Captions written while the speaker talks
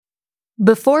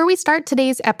Before we start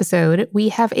today's episode, we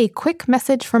have a quick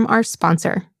message from our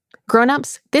sponsor.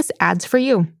 Grown-ups, this ad's for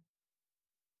you.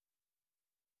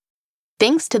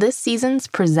 Thanks to this season's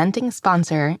presenting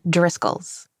sponsor,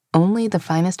 Driscoll's. Only the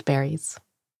finest berries.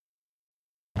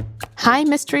 Hi,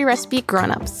 Mystery Recipe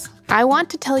grown-ups. I want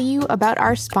to tell you about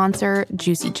our sponsor,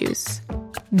 Juicy Juice.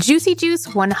 Juicy Juice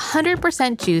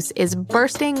 100% juice is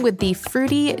bursting with the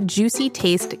fruity, juicy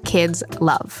taste kids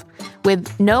love.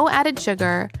 With no added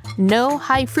sugar, no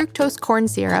high fructose corn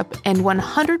syrup, and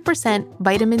 100%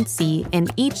 vitamin C in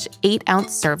each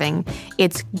 8-ounce serving,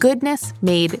 it's goodness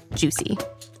made juicy.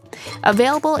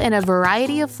 Available in a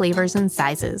variety of flavors and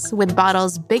sizes, with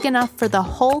bottles big enough for the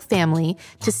whole family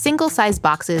to single-size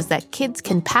boxes that kids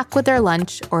can pack with their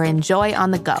lunch or enjoy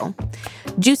on the go.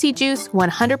 Juicy Juice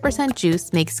 100%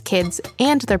 juice makes kids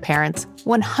and their parents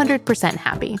 100%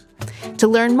 happy. To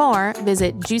learn more,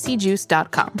 visit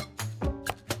juicyjuice.com.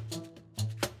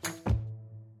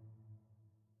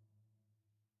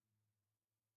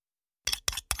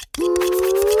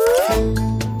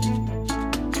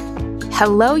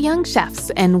 Hello, young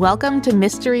chefs, and welcome to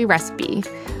Mystery Recipe.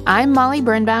 I'm Molly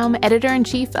Birnbaum,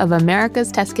 editor-in-chief of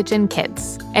America's Test Kitchen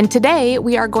Kids. And today,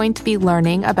 we are going to be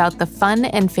learning about the fun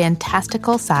and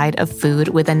fantastical side of food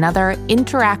with another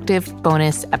interactive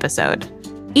bonus episode.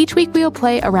 Each week, we will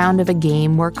play a round of a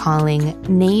game we're calling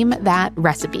Name That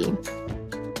Recipe.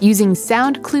 Using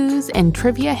sound clues and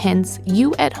trivia hints,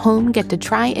 you at home get to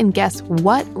try and guess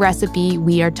what recipe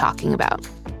we are talking about.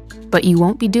 But you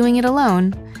won't be doing it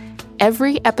alone.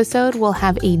 Every episode will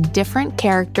have a different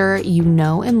character you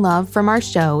know and love from our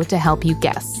show to help you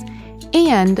guess.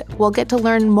 And we'll get to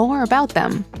learn more about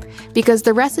them, because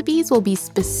the recipes will be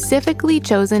specifically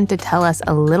chosen to tell us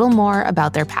a little more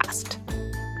about their past.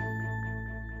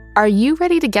 Are you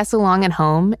ready to guess along at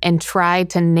home and try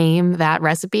to name that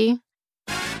recipe?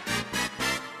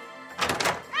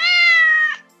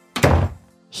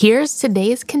 Here's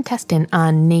today's contestant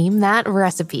on Name That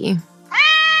Recipe.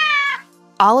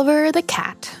 Oliver the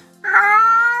cat.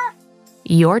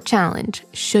 Your challenge,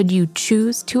 should you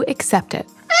choose to accept it.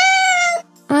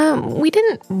 We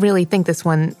didn't really think this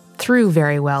one through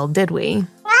very well, did we?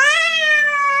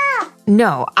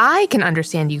 No, I can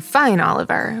understand you fine,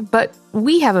 Oliver, but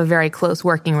we have a very close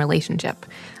working relationship.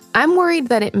 I'm worried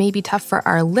that it may be tough for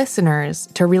our listeners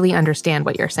to really understand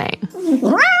what you're saying.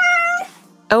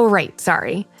 Oh, right,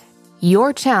 sorry.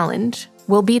 Your challenge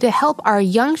will be to help our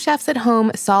young chefs at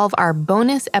home solve our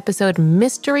bonus episode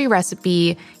mystery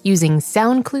recipe using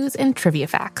sound clues and trivia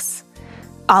facts.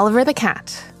 Oliver the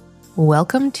cat,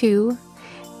 welcome to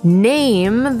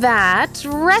Name That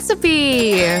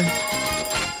Recipe!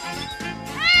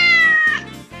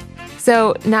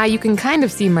 So now you can kind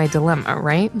of see my dilemma,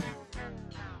 right?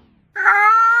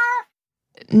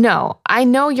 No, I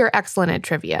know you're excellent at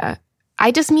trivia.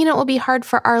 I just mean it will be hard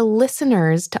for our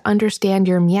listeners to understand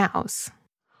your meows.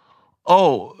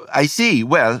 Oh, I see.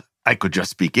 Well, I could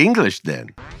just speak English then.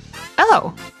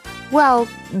 Oh, well,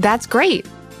 that's great.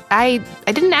 I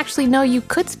didn't actually know you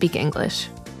could speak English.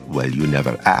 Well, you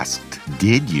never asked,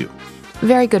 did you?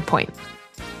 Very good point.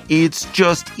 It's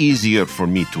just easier for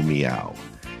me to meow.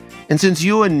 And since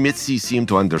you and Mitzi seem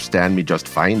to understand me just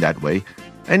fine that way,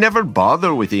 I never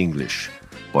bother with English.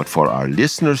 But for our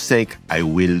listeners' sake, I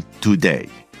will today.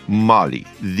 Molly,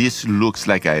 this looks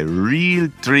like a real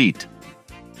treat.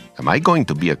 Am I going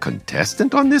to be a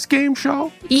contestant on this game show?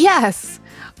 Yes.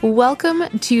 Welcome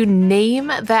to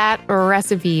Name That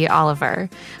Recipe, Oliver.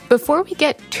 Before we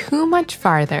get too much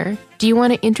farther, do you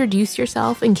want to introduce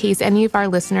yourself in case any of our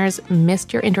listeners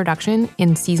missed your introduction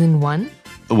in Season 1?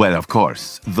 Well, of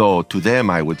course. Though to them,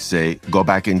 I would say, go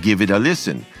back and give it a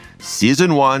listen.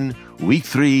 Season 1, Week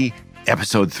 3,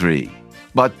 Episode 3.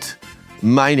 But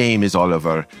my name is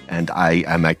Oliver, and I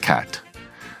am a cat.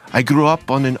 I grew up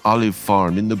on an olive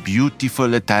farm in the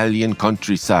beautiful Italian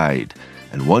countryside,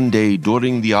 and one day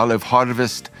during the olive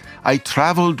harvest, I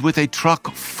traveled with a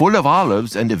truck full of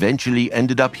olives and eventually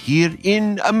ended up here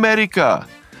in America.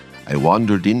 I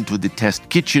wandered into the test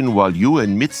kitchen while you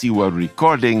and Mitzi were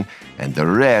recording, and the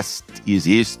rest is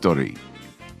history.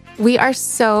 We are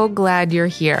so glad you're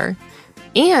here.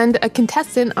 And a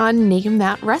contestant on Name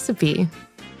That Recipe.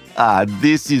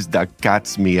 This is the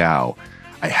cat's meow.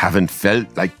 I haven't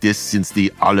felt like this since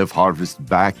the olive harvest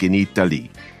back in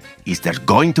Italy. Is there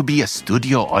going to be a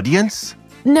studio audience?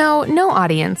 No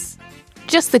audience.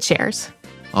 Just the chairs.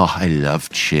 Oh, I love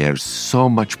chairs. So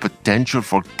much potential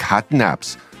for cat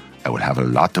naps. I will have a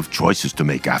lot of choices to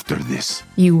make after this.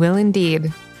 You will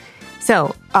indeed.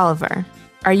 So, Oliver,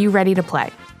 are you ready to play?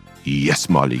 Yes,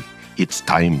 Molly. It's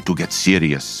time to get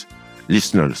serious.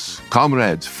 Listeners,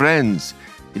 comrades, friends,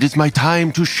 It is my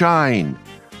time to shine.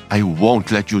 I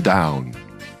won't let you down.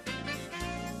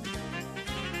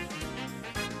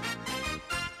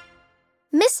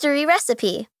 Mystery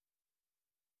recipe.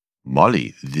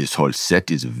 Molly, this whole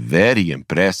set is very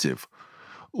impressive.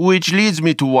 Which leads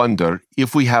me to wonder,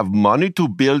 if we have money to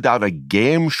build out a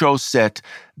game show set,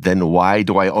 then why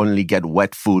do I only get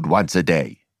wet food once a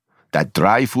day? That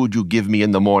dry food you give me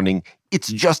in the morning,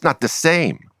 it's just not the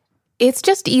same. It's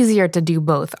just easier to do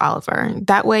both, Oliver.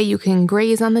 That way you can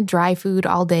graze on the dry food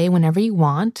all day whenever you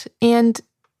want. And,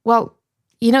 well,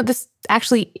 this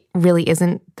actually really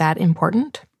isn't that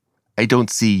important. I don't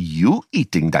see you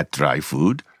eating that dry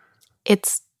food.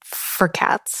 It's for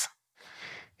cats.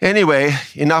 Anyway,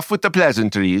 enough with the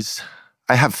pleasantries.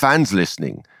 I have fans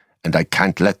listening, and I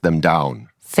can't let them down.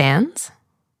 Fans?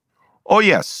 Oh,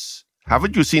 yes.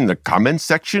 Haven't you seen the comments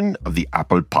section of the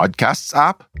Apple Podcasts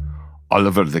app?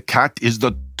 Oliver the cat is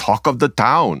the talk of the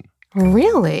town.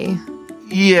 Really?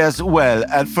 Yes, well,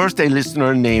 at first a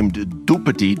listener named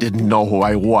Dupity didn't know who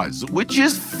I was, which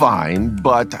is fine,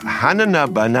 but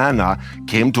Hanana Banana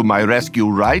came to my rescue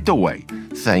right away.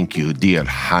 Thank you, dear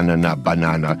Hanana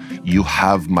Banana. You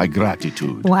have my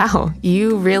gratitude. Wow,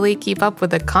 you really keep up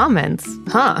with the comments,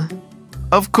 huh?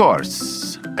 Of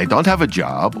course. I don't have a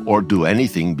job or do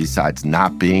anything besides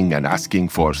napping and asking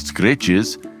for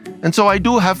scritches, and so I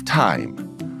do have time.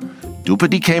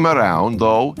 Dupity came around,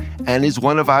 though, and is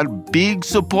one of our big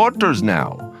supporters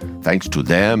now. Thanks to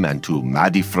them and to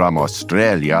Maddie from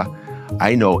Australia,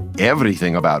 I know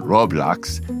everything about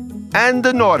Roblox and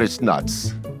the Norris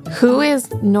Nuts. Who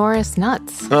is Norris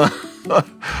Nuts?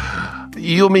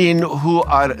 You mean who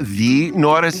are the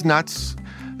Norris Nuts?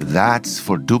 That's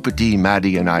for Dupity,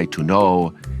 Maddie, and I to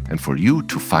know, and for you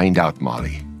to find out,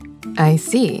 Molly. I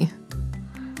see.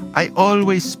 I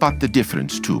always spot the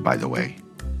difference, too, by the way.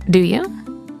 Do you?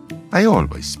 I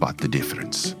always spot the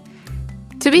difference.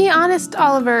 To be honest,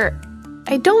 Oliver,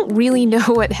 I don't really know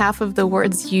what half of the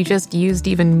words you just used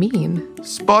even mean.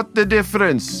 Spot the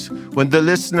difference. When the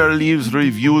listener leaves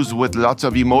reviews with lots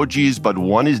of emojis, but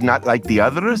one is not like the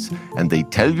others, and they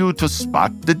tell you to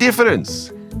spot the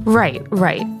difference. Right.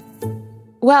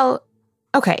 Well,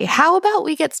 okay, how about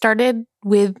we get started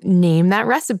with Name That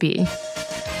Recipe?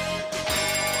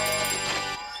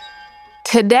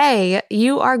 Today,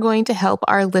 you are going to help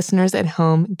our listeners at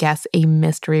home guess a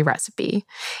mystery recipe.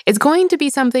 It's going to be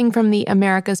something from the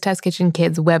America's Test Kitchen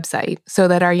Kids website so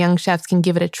that our young chefs can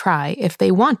give it a try if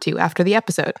they want to after the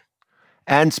episode.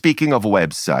 And speaking of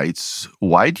websites,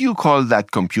 why do you call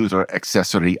that computer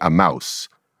accessory a mouse?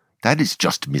 That is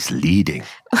just misleading.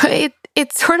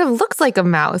 It sort of looks like a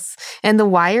mouse, and the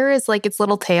wire is like its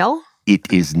little tail.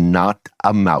 It is not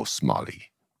a mouse,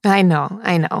 Molly. I know.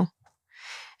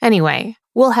 Anyway,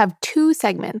 we'll have 2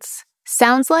 segments,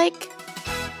 Sounds Like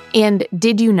and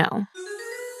Did You Know?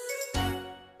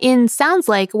 In Sounds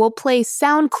Like, we'll play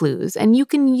sound clues, and you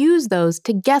can use those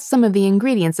to guess some of the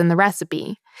ingredients in the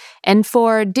recipe. And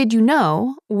for Did You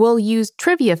Know, we'll use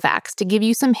trivia facts to give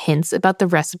you some hints about the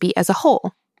recipe as a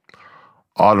whole.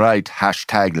 All right,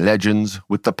 #legends,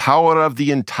 with the power of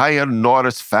the entire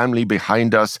Norris family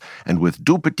behind us, and with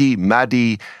Dupity,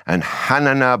 Maddie, and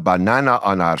Hanana Banana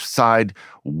on our side,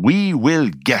 we will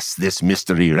guess this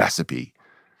mystery recipe.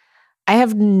 I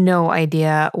have no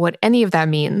idea what any of that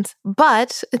means,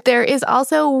 but there is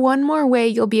also one more way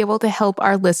you'll be able to help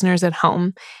our listeners at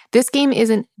home. This game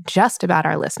isn't just about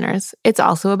our listeners, it's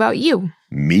also about you.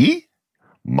 Me?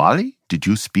 Molly, did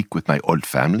you speak with my old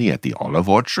family at the olive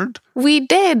orchard? We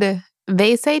did.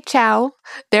 They say ciao.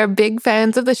 They're big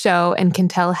fans of the show and can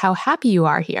tell how happy you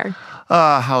are here.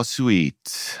 Ah, how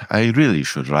sweet. I really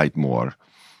should write more.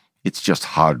 It's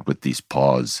just hard with these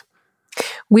paws.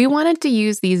 We wanted to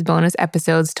use these bonus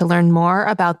episodes to learn more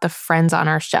about the friends on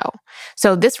our show.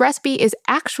 So this recipe is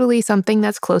actually something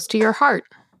that's close to your heart.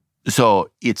 So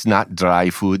it's not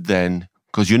dry food then?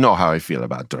 Because you know how I feel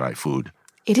about dry food.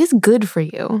 It is good for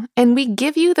you, and we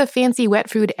give you the fancy wet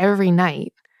food every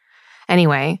night.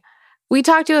 Anyway, we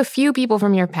talked to a few people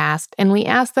from your past, and we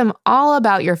asked them all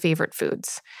about your favorite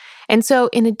foods. And so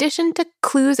in addition to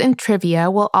clues and trivia,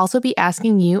 we'll also be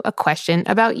asking you a question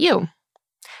about you.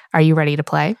 Are you ready to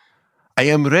play? I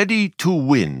am ready to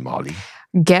win, Molly.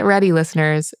 Get ready,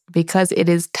 listeners, because it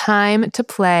is time to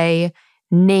play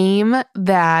Name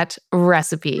That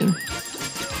Recipe.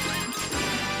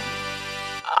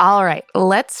 All right,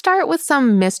 let's start with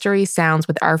some mystery sounds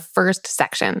with our first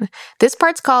section. This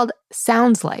part's called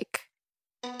Sounds Like.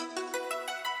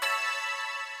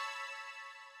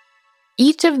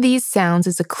 Each of these sounds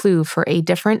is a clue for a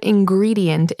different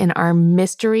ingredient in our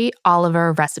mystery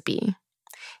Oliver recipe.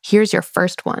 Here's your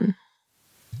first one.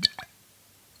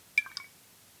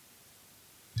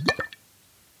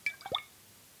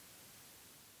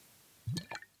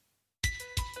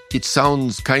 It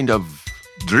sounds kind of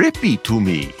drippy to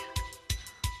me.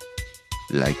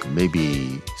 Like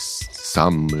maybe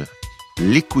some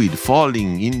liquid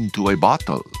falling into a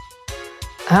bottle.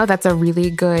 Oh, that's a really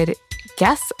good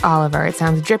guess, Oliver. It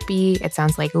sounds drippy. It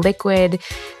sounds like liquid.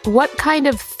 What kind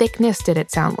of thickness did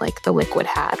it sound like the liquid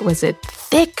had? Was it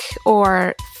thick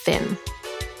or thin?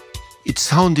 It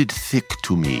sounded thick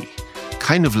to me,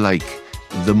 kind of like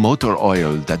the motor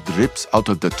oil that drips out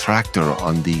of the tractor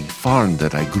on the farm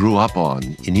that I grew up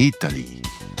on in Italy.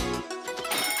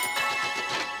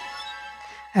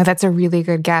 Oh, that's a really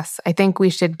good guess. I think we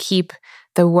should keep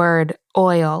the word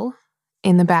oil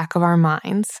in the back of our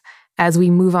minds as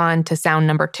we move on to sound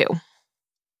number 2.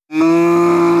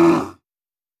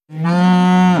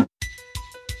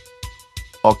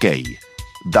 Okay,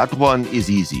 that one is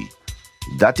easy.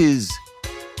 That is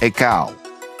a cow.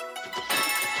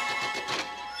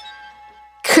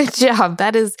 Good job.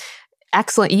 That is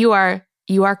excellent. You are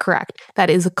correct. That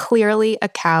is clearly a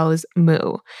cow's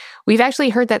moo. We've actually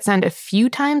heard that sound a few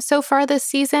times so far this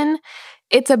season.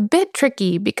 It's a bit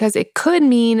tricky because it could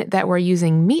mean that we're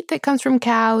using meat that comes from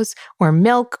cows, or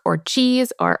milk, or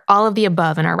cheese, or all of the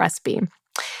above in our recipe.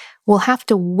 We'll have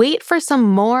to wait for some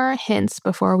more hints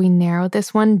before we narrow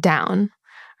this one down.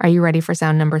 Are you ready for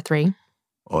sound number 3?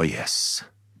 Oh, yes.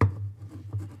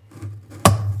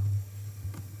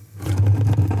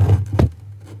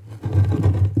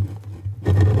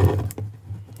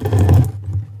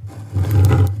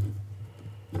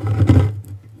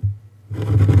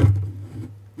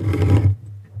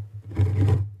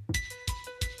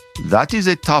 That is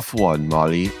a tough one,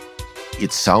 Molly.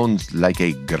 It sounds like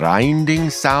a grinding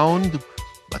sound,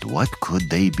 but what could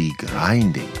they be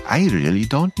grinding? I really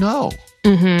don't know.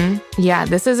 Yeah,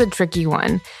 this is a tricky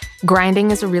one.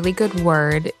 Grinding is a really good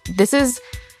word. This is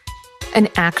an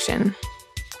action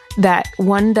that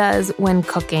one does when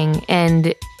cooking,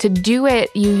 and to do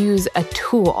it, you use a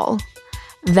tool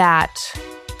that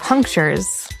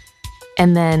punctures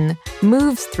and then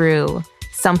moves through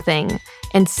something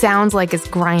and sounds like it's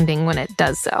grinding when it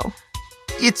does so.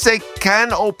 It's a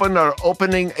can opener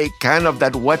opening a can of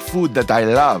that wet food that I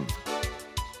love.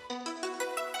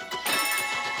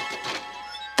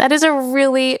 That is a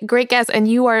really great guess, and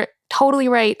you are totally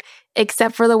right,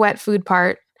 except for the wet food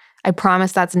part. I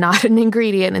promise that's not an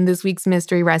ingredient in this week's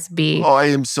mystery recipe. Oh, I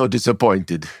am so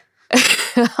disappointed.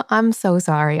 I'm so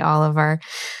sorry, Oliver.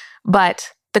 But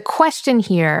the question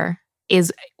here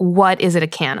is, what is it a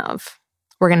can of?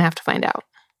 We're going to have to find out.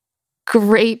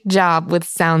 Great job with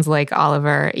sounds like,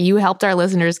 Oliver. You helped our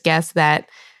listeners guess that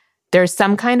there's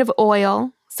some kind of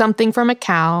oil, something from a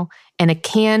cow, and a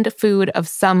canned food of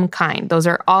some kind. Those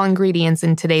are all ingredients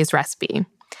in today's recipe.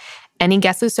 Any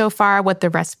guesses so far what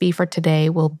the recipe for today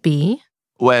will be?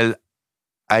 Well,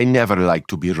 I never like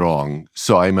to be wrong,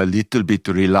 so I'm a little bit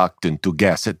reluctant to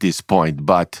guess at this point,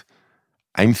 but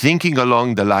I'm thinking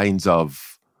along the lines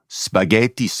of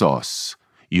spaghetti sauce.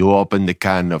 You open the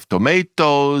can of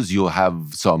tomatoes, you have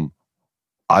some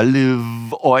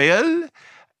olive oil,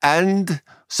 and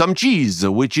some cheese,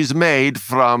 which is made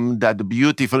from that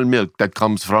beautiful milk that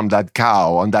comes from that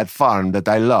cow on that farm that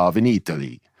I love in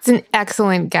Italy. It's an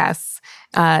excellent guess.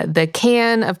 The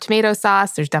can of tomato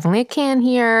sauce, there's definitely a can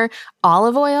here.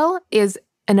 Olive oil is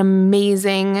an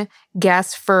amazing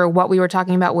guess for what we were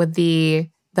talking about with the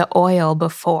oil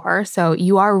before. So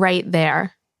you are right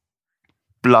there.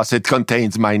 Plus, it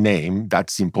contains my name.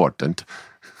 That's important.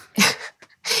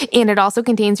 And it also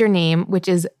contains your name, which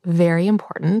is very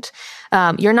important.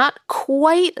 You're not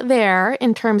quite there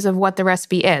in terms of what the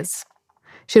recipe is.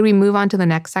 Should we move on to the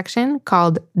next section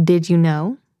called Did You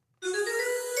Know?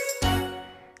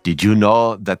 Did you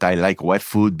know that I like wet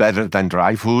food better than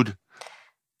dry food?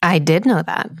 I did know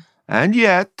that. And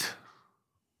yet...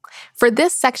 For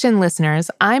this section, listeners,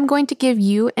 I'm going to give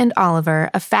you and Oliver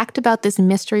a fact about this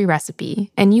mystery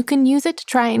recipe, and you can use it to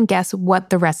try and guess what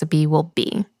the recipe will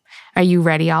be. Are you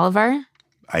ready, Oliver?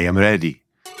 I am ready.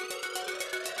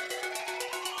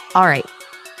 All right.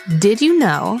 Did you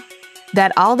know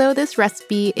that although this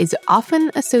recipe is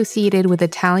often associated with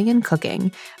Italian cooking,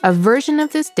 a version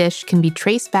of this dish can be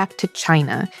traced back to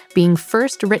China, being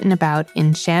first written about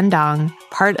in Shandong,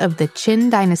 part of the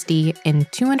Qin dynasty in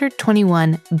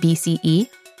 221 BCE?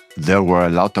 There were a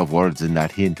lot of words in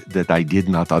that hint that I did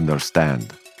not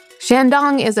understand.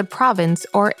 Shandong is a province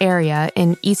or area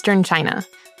in eastern China.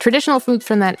 Traditional foods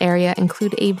from that area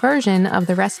include a version of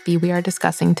the recipe we are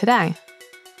discussing today.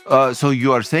 So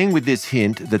you are saying with this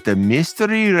hint that the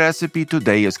mystery recipe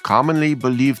today is commonly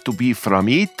believed to be from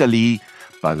Italy,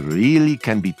 but really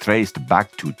can be traced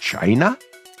back to China?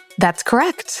 That's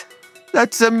correct.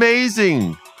 That's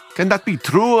amazing. Can that be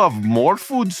true of more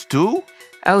foods too?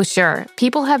 Oh, sure.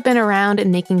 People have been around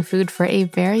and making food for a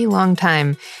very long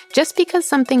time. Just because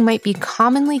something might be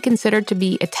commonly considered to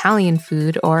be Italian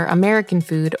food or American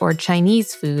food or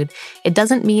Chinese food, it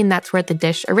doesn't mean that's where the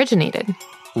dish originated.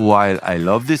 While I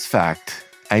love this fact,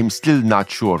 I'm still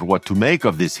not sure what to make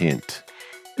of this hint.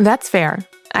 That's fair.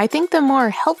 I think the more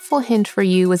helpful hint for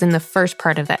you was in the first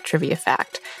part of that trivia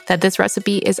fact, that this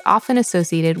recipe is often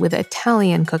associated with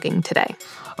Italian cooking today.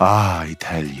 Ah,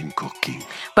 Italian cooking.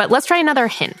 But let's try another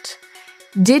hint.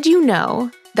 Did you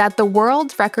know that the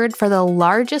world's record for the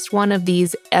largest one of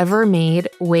these ever made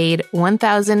weighed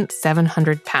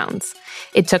 1,700 pounds?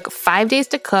 It took 5 days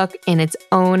to cook in its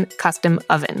own custom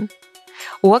oven.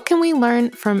 What can we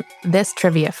learn from this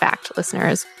trivia fact,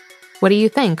 listeners? What do you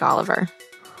think, Oliver?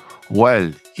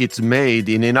 Well, it's made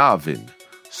in an oven,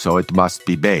 so it must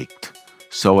be baked.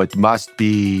 So it must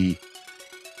be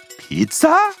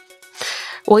pizza?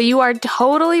 Well, you are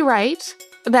totally right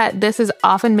that this is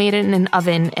often made in an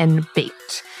oven and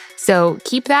baked. So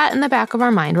keep that in the back of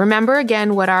our mind. Remember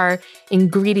again what our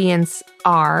ingredients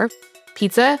are.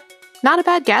 Pizza, not a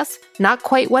bad guess, not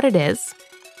quite what it is.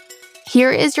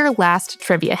 Here is your last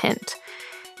trivia hint.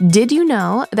 Did you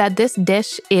know that this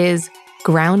dish is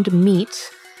ground meat,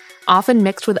 often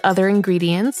mixed with other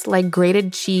ingredients like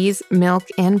grated cheese, milk,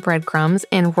 and breadcrumbs,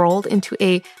 and rolled into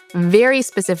a very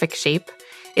specific shape?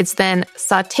 It's then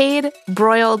sautéed,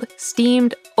 broiled,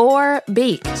 steamed, or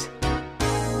baked.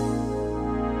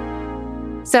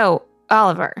 So,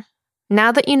 Oliver,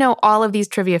 now that you know all of these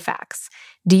trivia facts,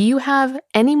 do you have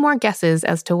any more guesses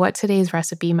as to what today's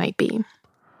recipe might be?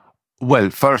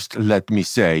 Well, first, let me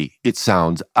say, it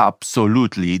sounds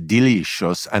absolutely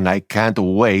delicious, and I can't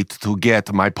wait to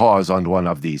get my paws on one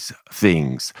of these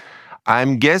things.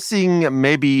 I'm guessing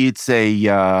maybe it's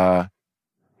a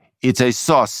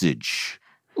sausage.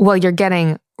 Well, you're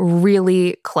getting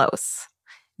really close.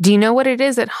 Do you know what it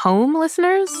is at home,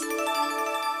 listeners?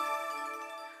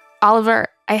 Oliver,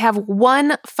 I have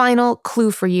one final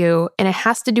clue for you, and it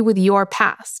has to do with your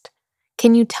past.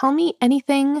 Can you tell me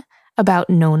anything about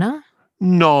Nona?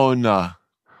 Nona.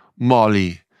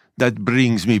 Molly, that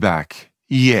brings me back.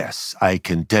 Yes, I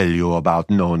can tell you about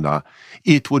Nona.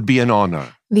 It would be an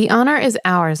honor. The honor is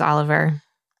ours, Oliver.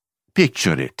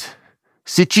 Picture it.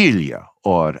 Sicilia,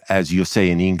 or as you say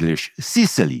in English,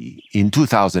 Sicily, in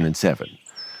 2007.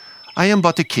 I am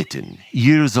but a kitten,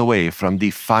 years away from the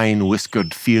fine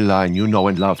whiskered feline you know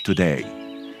and love today.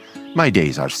 My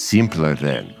days are simpler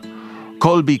then.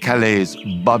 Colby Calais'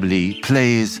 bubbly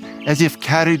plays as if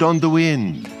carried on the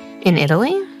wind. In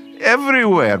Italy?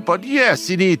 Everywhere, but yes,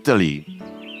 in Italy.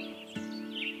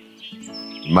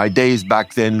 My days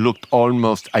back then looked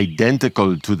almost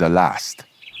identical to the last.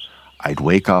 I'd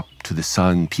wake up to the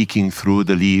sun peeking through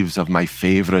the leaves of my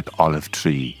favorite olive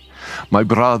tree. My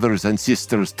brothers and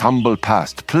sisters tumble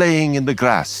past, playing in the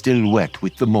grass still wet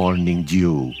with the morning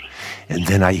dew. And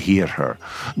then I hear her,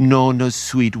 Nona's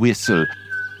sweet whistle,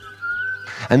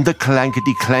 and the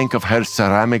clankety-clank of her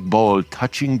ceramic bowl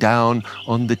touching down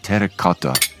on the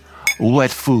terracotta.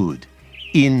 Wet food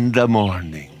in the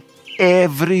morning,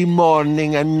 every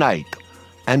morning and night,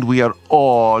 and we are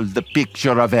all the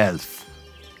picture of health.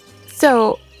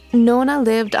 So, Nona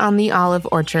lived on the olive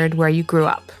orchard where you grew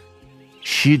up.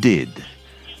 She did,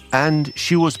 and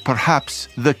she was perhaps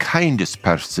the kindest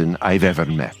person I've ever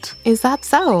met. Is that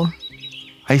so?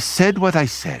 I said what I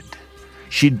said.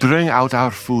 She'd bring out our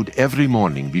food every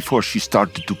morning before she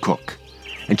started to cook,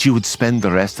 and she would spend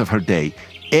the rest of her day,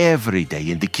 every day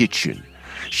in the kitchen.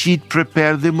 She'd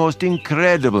prepare the most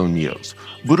incredible meals,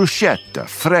 bruschetta,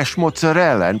 fresh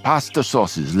mozzarella, and pasta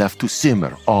sauces left to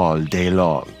simmer all day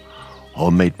long.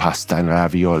 Homemade pasta and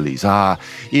raviolis.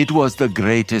 It was the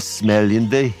greatest smell in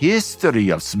the history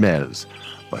of smells.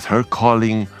 But her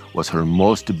calling was her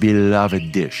most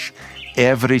beloved dish.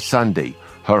 Every Sunday,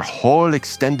 her whole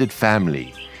extended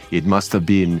family, it must have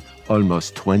been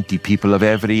almost 20 people of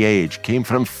every age, came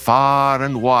from far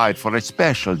and wide for a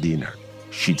special dinner.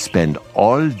 She'd spend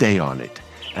all day on it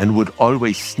and would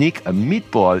always sneak a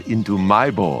meatball into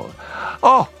my bowl.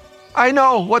 Oh, I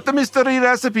know what the mystery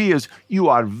recipe is. You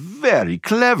are very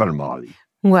clever, Molly.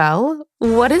 Well,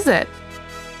 what is it?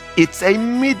 It's a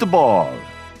meatball.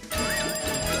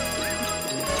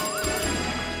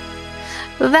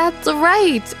 That's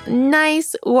right.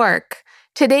 Nice work.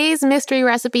 Today's mystery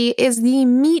recipe is the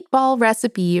meatball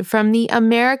recipe from the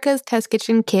America's Test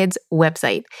Kitchen Kids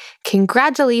website.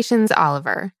 Congratulations,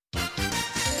 Oliver.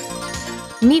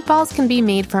 Meatballs can be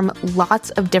made from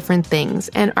lots of different things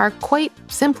and are quite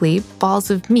simply balls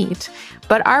of meat.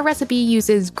 But our recipe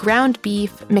uses ground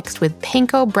beef mixed with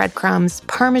panko breadcrumbs,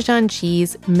 Parmesan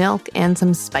cheese, milk, and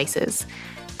some spices.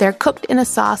 They're cooked in a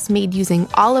sauce made using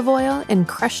olive oil and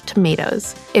crushed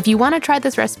tomatoes. If you want to try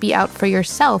this recipe out for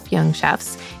yourself, young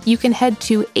chefs, you can head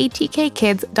to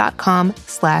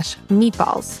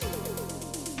atkkids.com/meatballs.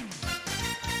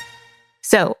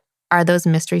 So, are those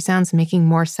mystery sounds making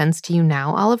more sense to you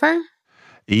now, Oliver?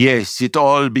 Yes, it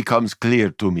all becomes clear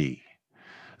to me.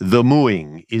 The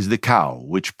mooing is the cow,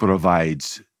 which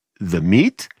provides the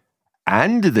meat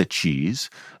and the cheese.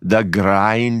 The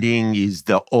grinding is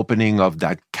the opening of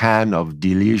that can of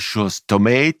delicious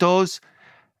tomatoes.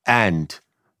 And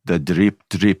the drip,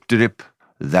 drip, drip,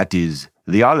 that is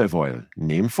the olive oil,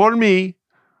 named for me,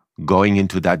 going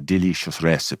into that delicious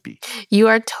recipe. You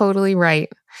are totally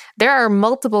right. There are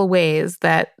multiple ways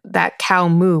that cow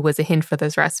moo was a hint for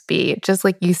this recipe, just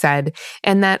like you said,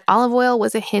 and that olive oil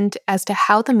was a hint as to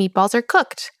how the meatballs are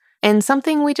cooked, and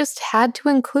something we just had to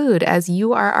include as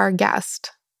you are our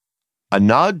guest. A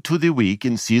nod to the week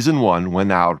in Season 1 when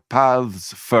our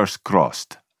paths first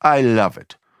crossed. I love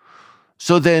it.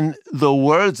 So then, the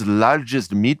world's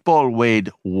largest meatball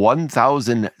weighed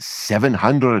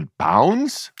 1,700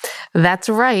 pounds? That's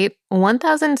right,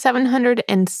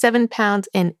 1,707 pounds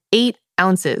and 8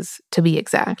 ounces, to be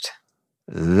exact.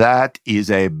 That is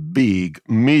a big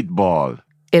meatball.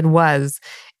 It was.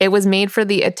 It was made for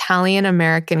the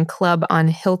Italian-American Club on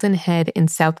Hilton Head in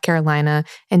South Carolina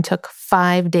and took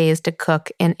 5 days to cook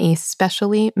in a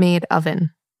specially made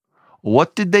oven.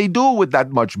 What did they do with that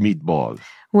much meatball?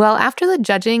 Well, after the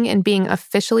judging and being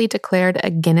officially declared a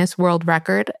Guinness World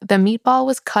Record, the meatball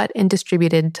was cut and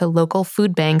distributed to local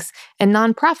food banks and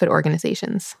nonprofit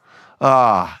organizations.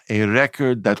 Ah, a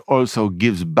record that also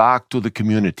gives back to the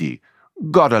community.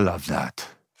 Gotta love that.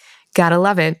 Gotta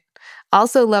love it.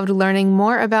 Also loved learning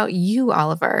more about you,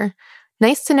 Oliver.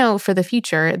 Nice to know for the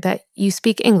future that you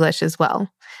speak English as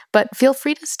well. But feel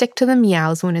free to stick to the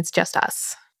meows when it's just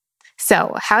us.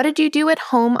 So, how did you do at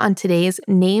home on today's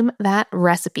Name That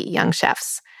Recipe, young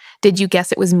chefs? Did you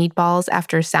guess it was meatballs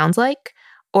after sounds like?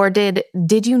 Or did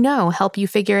you know help you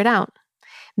figure it out?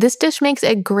 This dish makes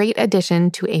a great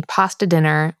addition to a pasta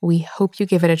dinner. We hope you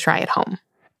give it a try at home.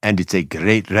 And it's a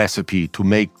great recipe to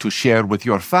make to share with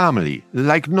your family,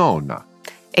 like Nonna.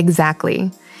 Exactly.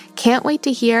 Can't wait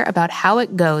to hear about how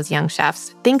it goes, young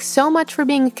chefs. Thanks so much for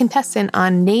being a contestant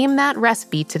on Name That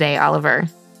Recipe today, Oliver.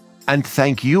 And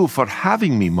thank you for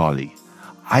having me, Molly.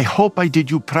 I hope I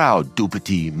did you proud,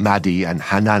 Dupati, Maddie, and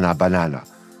Hanana Banana.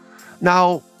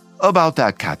 Now, about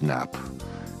that catnap.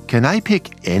 Can I pick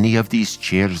any of these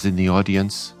chairs in the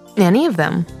audience? Any of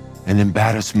them. An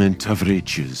embarrassment of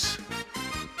riches.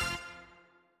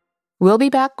 We'll be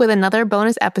back with another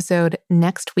bonus episode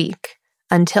next week.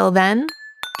 Until then,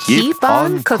 keep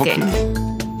on cooking.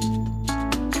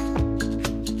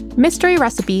 Mystery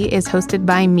Recipe is hosted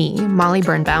by me, Molly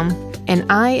Birnbaum, and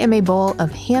I am a bowl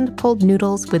of hand-pulled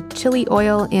noodles with chili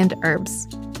oil and herbs.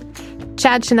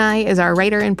 Chad Chennai is our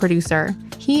writer and producer.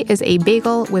 He is a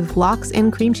bagel with lox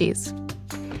and cream cheese.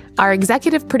 Our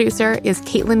executive producer is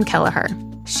Caitlin Kelleher.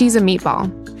 She's a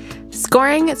meatball.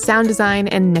 Scoring, sound design,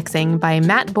 and mixing by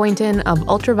Matt Boynton of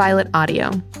Ultraviolet Audio.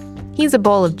 He's a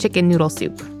bowl of chicken noodle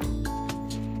soup.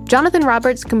 Jonathan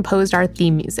Roberts composed our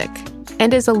theme music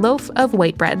and is a loaf of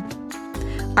white bread.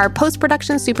 Our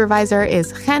post-production supervisor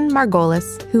is Chen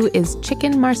Margolis, who is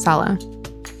Chicken Marsala.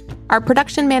 Our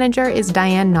production manager is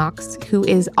Diane Knox, who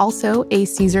is also a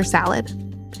Caesar salad.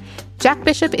 Jack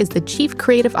Bishop is the Chief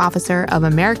Creative Officer of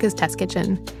America's Test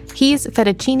Kitchen. He's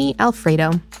Fettuccine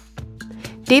Alfredo.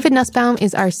 David Nussbaum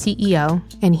is our CEO,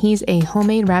 and he's a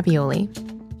homemade ravioli.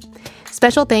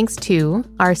 Special thanks to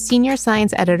our senior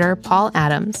science editor, Paul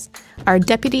Adams, our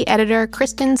deputy editor,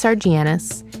 Kristen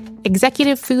Sargianis,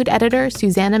 executive food editor,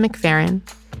 Susanna McFerrin,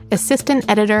 assistant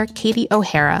editor, Katie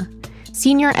O'Hara,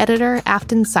 senior editor,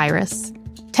 Afton Cyrus,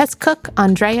 test cook,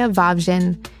 Andrea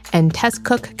Vavjin, and test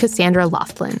cook, Cassandra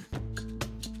Laughlin.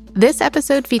 This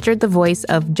episode featured the voice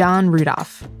of John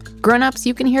Rudolph. Grown-ups,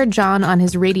 you can hear John on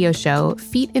his radio show,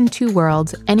 Feet in Two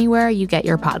Worlds, anywhere you get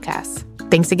your podcasts.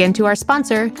 Thanks again to our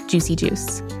sponsor, Juicy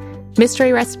Juice.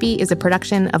 Mystery Recipe is a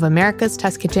production of America's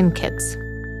Test Kitchen Kids.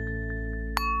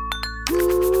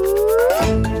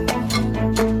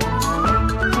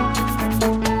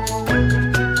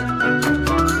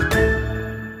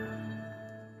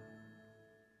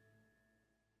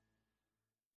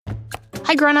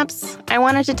 Hi grown-ups, I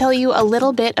wanted to tell you a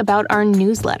little bit about our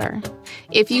newsletter.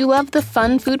 If you love the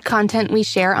fun food content we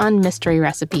share on Mystery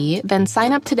Recipe, then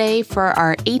sign up today for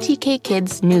our ATK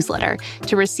Kids newsletter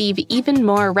to receive even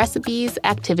more recipes,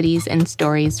 activities, and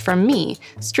stories from me,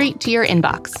 straight to your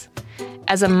inbox.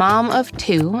 As a mom of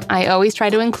 2, I always try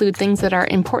to include things that are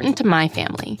important to my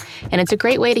family, and it's a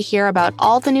great way to hear about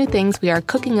all the new things we are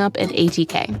cooking up at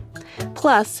ATK.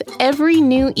 Plus, every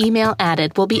new email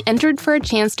added will be entered for a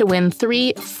chance to win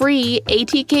 3 free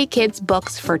ATK Kids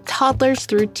books for toddlers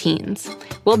through teens.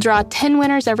 We'll draw 10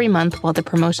 winners every month while the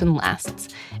promotion lasts,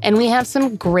 and we have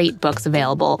some great books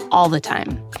available all the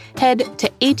time. Head to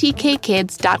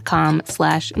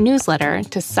atkkids.com/newsletter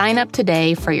to sign up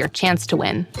today for your chance to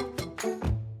win.